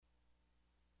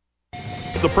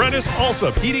The Prentice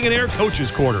Allsup Heating and Air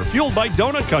Coaches Corner, fueled by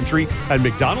Donut Country and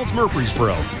McDonald's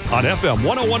Murfreesboro on FM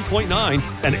 101.9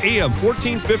 and AM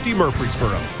 1450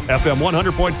 Murfreesboro, FM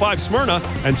 100.5 Smyrna,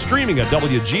 and streaming at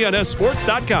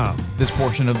WGNSSports.com. This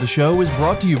portion of the show is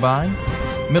brought to you by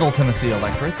Middle Tennessee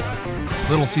Electric,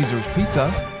 Little Caesars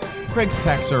Pizza, Craig's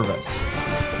Tax Service,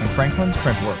 and Franklin's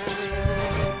Printworks.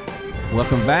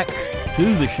 Welcome back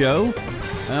to the show.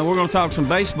 We're going to talk some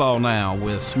baseball now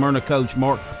with Smyrna coach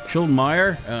Mark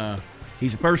Schuldenmeyer.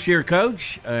 He's a first-year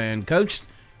coach. And, Coach,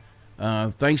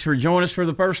 thanks for joining us for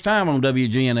the first time on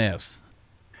WGNS.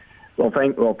 Well,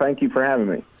 thank you for having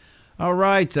me. All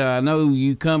right. I know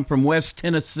you come from West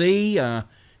Tennessee.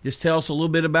 Just tell us a little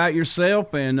bit about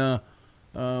yourself and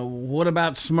what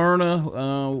about Smyrna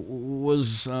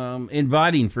was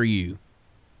inviting for you?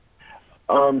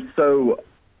 So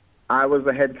I was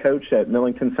the head coach at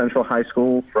Millington Central High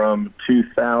School from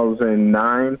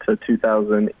 2009 to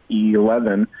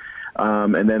 2011,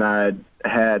 and then I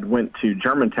went to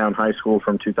Germantown High School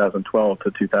from 2012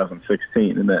 to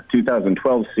 2016. In that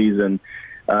 2012 season,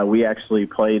 we actually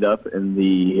played up in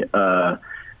the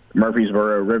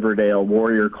Murfreesboro Riverdale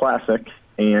Warrior Classic,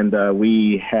 and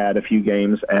we had a few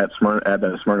games at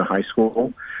Smyrna High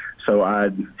School. So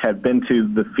I had been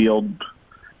to the field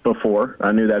before.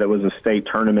 I knew that it was a state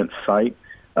tournament site.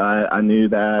 I knew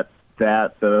that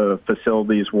the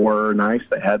facilities were nice.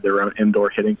 They had their own indoor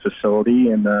hitting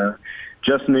facility, and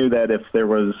just knew that if there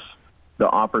was the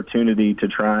opportunity to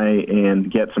try and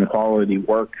get some quality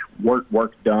work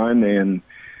done and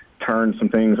turn some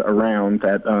things around,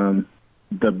 that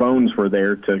the bones were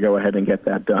there to go ahead and get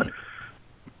that done.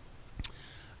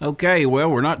 Okay,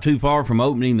 well, we're not too far from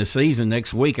opening the season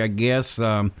next week, I guess.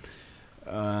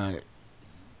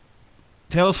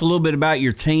 Tell us a little bit about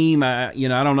your team. I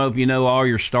don't know if you know all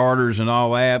your starters and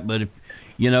all that, but if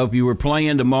you were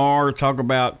playing tomorrow, talk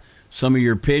about some of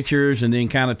your pitchers and then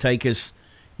kind of take us,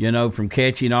 from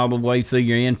catching all the way through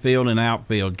your infield and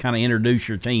outfield. Kind of introduce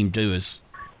your team to us.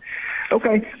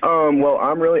 Okay. Well,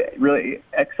 I'm really, really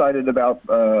excited about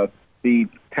the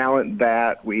talent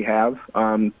that we have.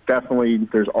 Definitely,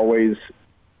 there's always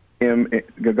going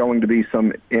to be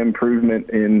some improvement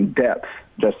in depth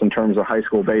just in terms of high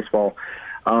school baseball.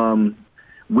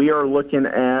 We are looking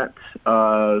at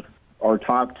our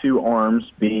top two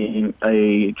arms being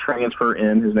a transfer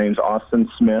in. His name's Austin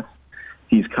Smith.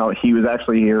 He was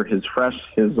actually here his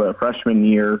freshman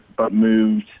year, but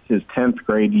moved his 10th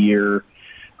grade year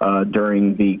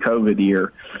during the COVID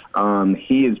year.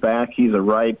 He is back. He's a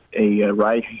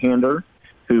right-hander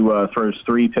who throws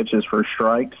 3 pitches for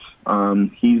strikes.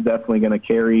 He's definitely going to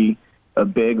carry a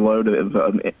big load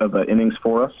of innings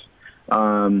for us.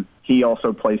 He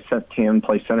also can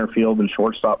play center field and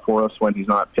shortstop for us when he's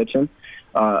not pitching.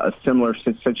 A similar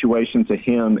situation to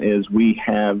him is we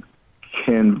have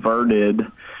converted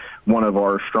one of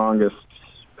our strongest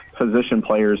position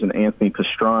players in Anthony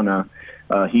Pastrana.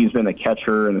 He's been a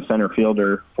catcher and a center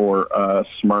fielder for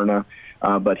Smyrna,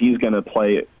 but he's going to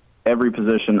play every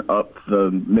position up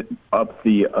the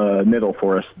middle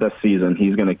for us this season.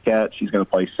 He's going to catch, he's going to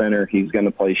play center, he's going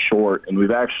to play short, and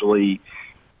we've actually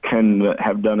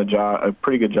have done a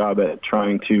pretty good job at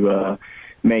trying to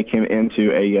make him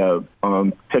into a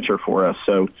pitcher for us.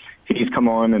 So he's come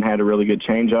on and had a really good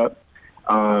changeup.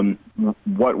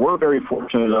 What we're very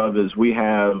fortunate of is we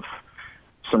have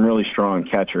some really strong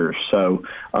catchers. So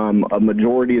a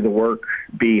majority of the work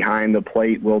behind the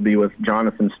plate will be with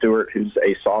Jonathan Stewart, who's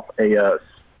a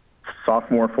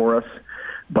sophomore for us,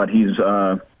 but he's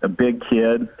a big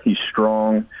kid. He's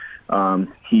strong.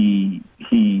 He's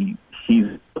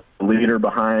a leader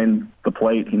behind the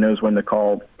plate. He knows when to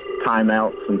call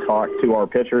timeouts and talk to our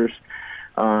pitchers.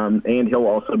 And he'll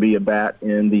also be a bat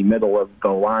in the middle of the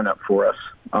lineup for us.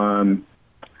 One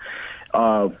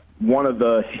of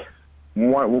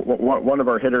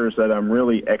our hitters that I'm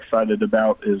really excited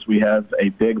about is we have a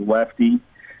big lefty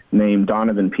named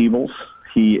Donovan Peebles.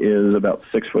 He is about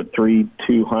 6'3",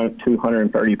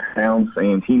 230 pounds,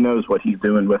 and he knows what he's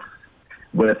doing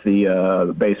with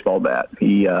the baseball bat.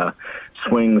 He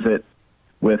swings it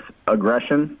with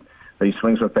aggression. He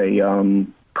swings with a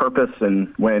purpose,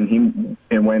 and when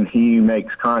he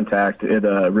makes contact, it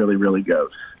really, really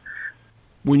goes.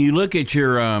 When you look at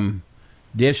your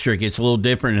district, it's a little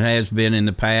different than it has been in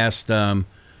the past. Of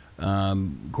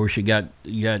course, you got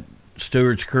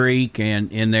Stewart's Creek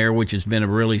and in there, which has been a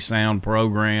really sound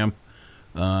program,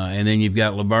 and then you've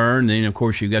got Laverne, and then of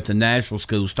course you've got the national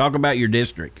schools. Talk about your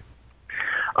district.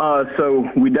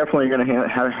 So we definitely are going to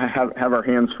have our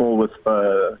hands full with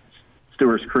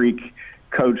Stewart's Creek.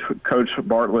 Coach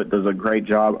Bartlett does a great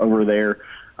job over there.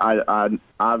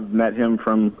 I've met him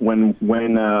from when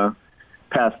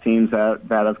past teams that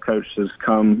I've coached has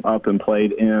come up and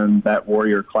played in that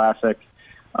Warrior Classic.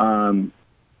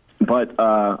 But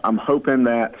I'm hoping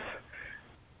that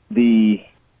the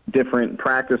different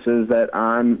practices that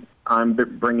I'm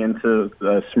bringing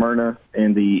to Smyrna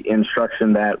and the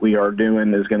instruction that we are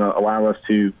doing is going to allow us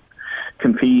to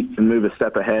compete and move a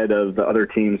step ahead of the other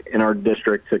teams in our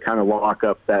district to kind of lock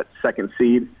up that second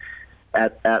seed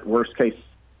at worst case,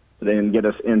 then get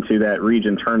us into that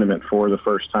region tournament for the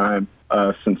first time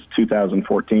since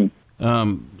 2014.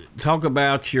 Talk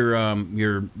about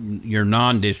your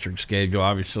non-district schedule.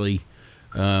 Obviously,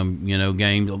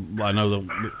 games. I know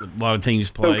a lot of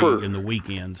teams play in the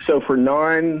weekends. So for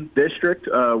non-district,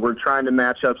 we're trying to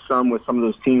match up some with some of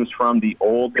those teams from the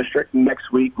old district.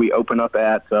 Next week, we open up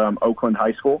at Oakland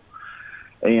High School,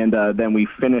 and then we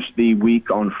finish the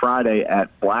week on Friday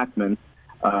at Blackman.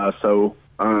 So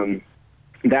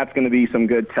that's going to be some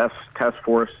good test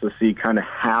for us to see kind of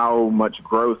how much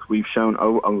growth we've shown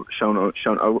over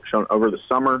the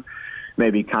summer.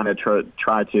 Maybe kind of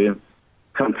try to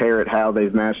compare it how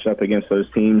they've matched up against those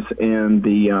teams in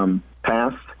the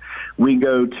past. We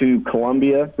go to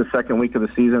Columbia the second week of the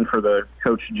season for the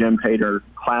Coach Jim Pater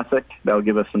Classic. That'll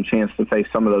give us some chance to face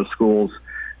some of those schools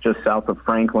just south of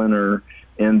Franklin or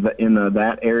in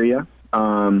that area.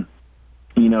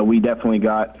 We definitely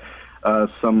got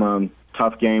some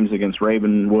tough games against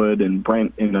Ravenwood and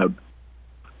Brentwood.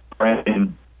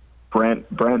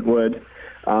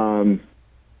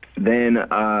 Then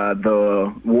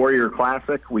the Warrior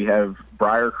Classic, we have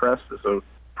Briarcrest.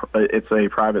 It's a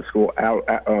private school out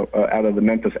of the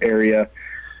Memphis area,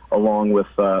 along with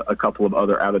a couple of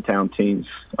other out-of-town teams.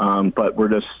 But we're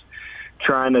just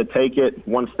trying to take it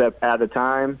one step at a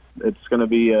time. It's going to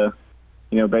be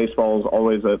baseball is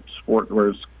always a sport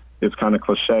where it's kind of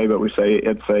cliche, but we say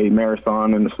it's a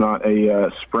marathon and it's not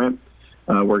a sprint.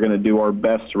 We're going to do our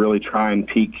best to really try and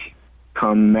peak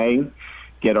come May,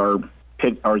 try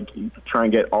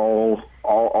and get all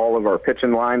of our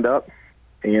pitching lined up,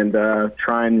 and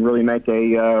try and really make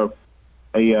a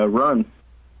run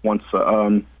once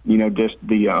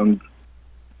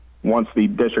once the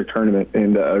district tournament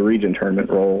and region tournament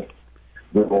roll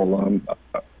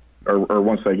or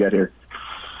once they get here.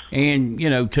 And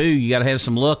too, you got to have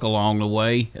some luck along the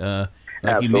way. Like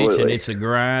Absolutely. You mentioned, it's a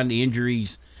grind.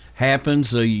 Injuries happen,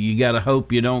 so you got to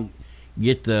hope you don't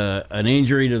get an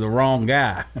injury to the wrong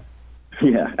guy.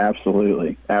 Yeah,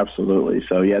 absolutely.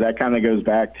 So, yeah, that kind of goes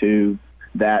back to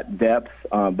that depth.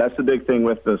 That's the big thing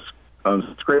with this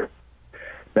script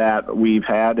that we've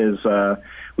had is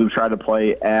we've tried to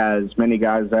play as many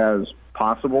guys as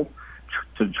possible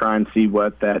to try and see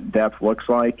what that depth looks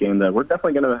like. And we're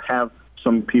definitely going to have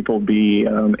some people be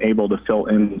able to fill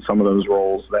in some of those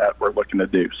roles that we're looking to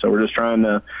do. So we're just trying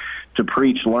to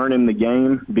preach learning the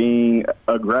game, being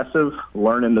aggressive,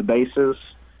 learning the bases,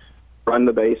 run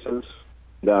the bases,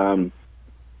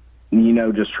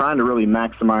 just trying to really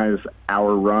maximize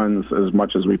our runs as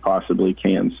much as we possibly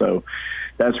can. So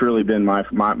that's really been my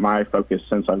focus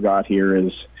since I've got here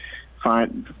is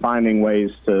finding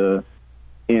ways to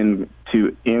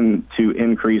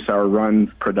increase our run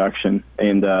production.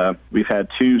 And we've had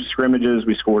 2 scrimmages.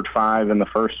 We scored 5 in the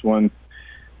first one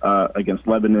against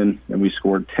Lebanon, and we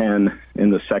scored 10 in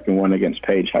the second one against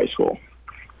Page High School.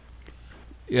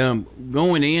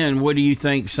 Going in, what do you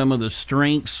think some of the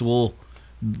strengths will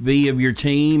be of your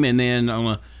team? And then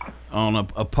on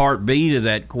a part B to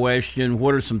that question,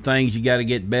 what are some things you got to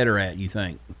get better at, you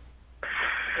think?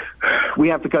 We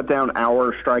have to cut down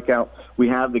our strikeouts.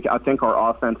 I think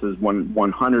our offense is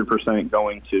 100%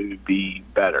 going to be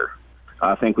better.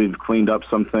 I think we've cleaned up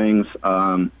some things.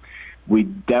 We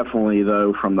definitely,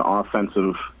 though, from the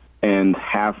offensive end,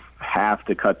 have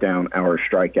to cut down our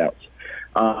strikeouts.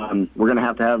 We're going to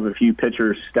have a few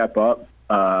pitchers step up.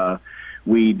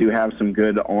 We do have some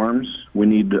good arms. We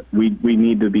need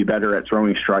to be better at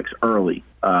throwing strikes early.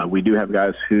 We do have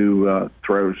guys who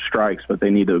throw strikes, but they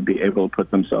need to be able to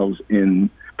put themselves in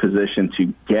position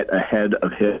to get ahead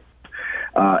of hits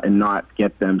and not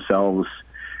get themselves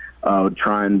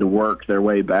trying to work their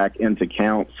way back into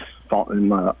counts,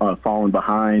 falling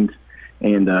behind,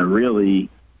 and really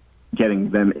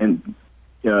getting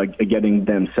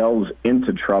themselves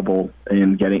into trouble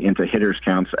and getting into hitters'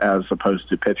 counts as opposed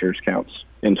to pitchers' counts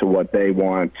into what they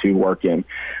want to work in.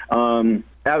 As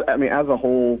a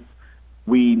whole,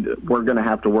 we're going to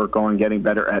have to work on getting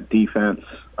better at defense.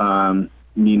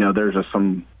 There's just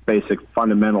some basic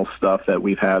fundamental stuff that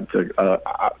we've had to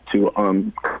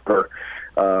cover.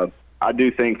 I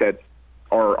do think that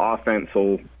our offense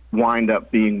will wind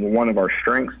up being one of our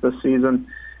strengths this season,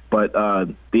 but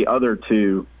the other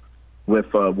two,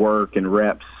 with work and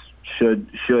reps,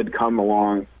 should come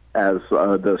along as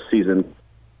the season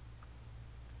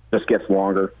just gets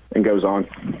longer and goes on.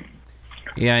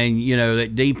 Yeah, and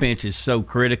that defense is so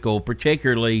critical,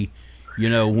 particularly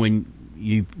when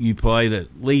you play at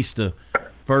least the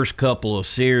first couple of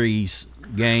series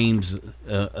games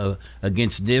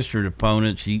against district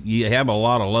opponents. You have a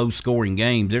lot of low scoring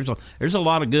games. There's a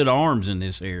lot of good arms in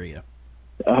this area.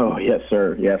 Oh yes,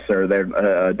 sir. Yes, sir. There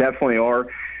definitely are.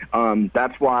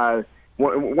 That's why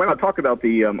when I talk about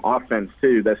the offense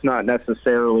too, that's not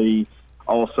necessarily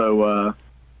also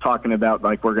talking about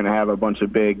like we're going to have a bunch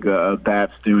of big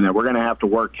bats doing that. We're going to have to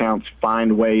work counts,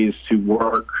 find ways to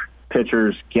work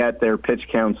pitchers, get their pitch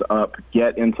counts up,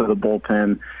 get into the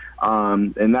bullpen.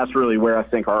 And that's really where I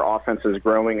think our offense is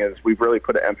growing, is we've really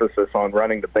put an emphasis on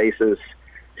running the bases,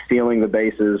 stealing the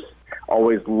bases,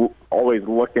 always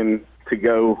looking to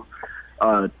go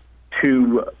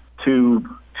two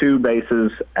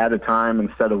bases at a time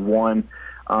instead of one.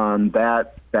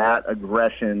 That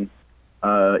aggression,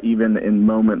 even in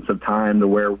moments of time to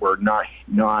where we're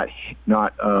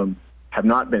have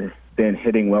not been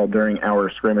hitting well during our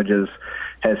scrimmages,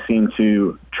 has seemed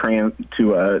to translate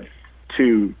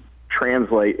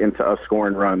into us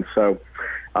scoring runs. So,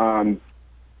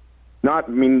 not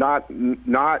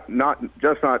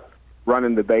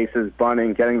running the bases,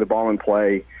 bunting, getting the ball in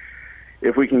play.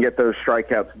 If we can get those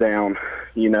strikeouts down,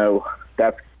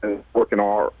 that's working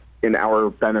in our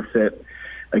benefit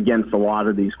against a lot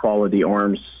of these quality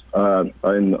arms, and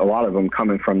a lot of them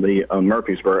coming from the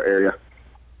Murfreesboro area.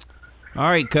 All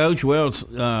right, Coach. Well, it's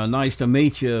nice to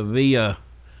meet you via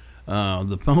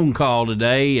the phone call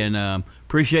today, and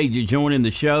appreciate you joining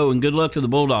the show, and good luck to the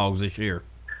Bulldogs this year.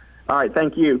 All right,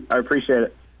 thank you. I appreciate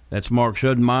it. That's Mark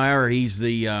Schudenmeyer. He's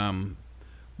the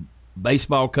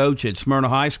baseball coach at Smyrna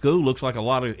High School. Looks like a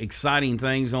lot of exciting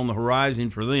things on the horizon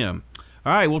for them.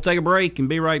 All right, we'll take a break and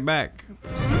be right back.